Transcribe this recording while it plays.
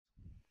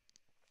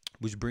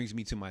which brings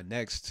me to my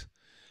next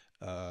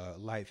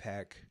life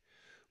hack,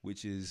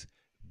 which is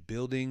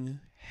building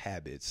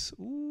habits.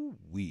 Ooh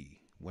wee.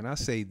 When I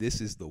say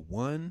this is the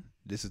one,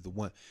 this is the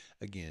one.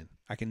 Again,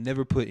 I can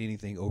never put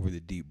anything over the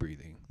deep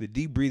breathing. The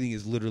deep breathing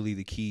is literally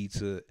the key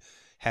to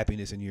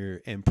happiness in your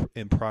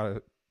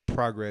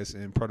progress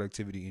and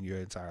productivity in your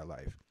entire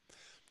life.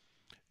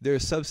 There are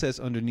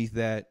subsets underneath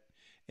that,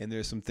 and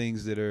there's some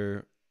things that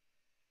are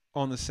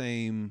on the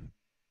same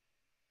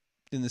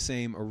in the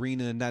same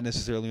arena, not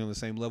necessarily on the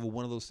same level.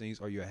 One of those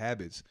things are your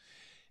habits.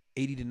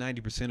 80 to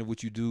 90% of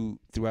what you do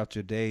throughout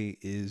your day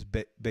is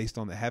based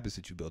on the habits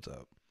that you built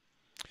up.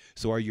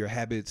 So are your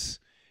habits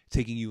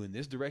taking you in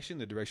this direction,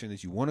 the direction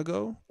that you want to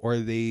go, or are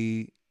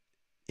they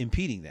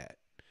impeding that?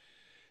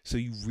 So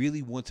you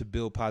really want to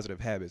build positive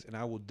habits. And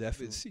I will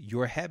definitely,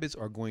 your habits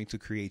are going to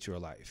create your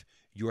life.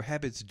 Your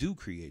habits do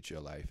create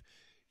your life.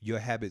 Your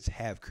habits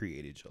have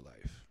created your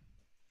life.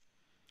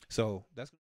 So that's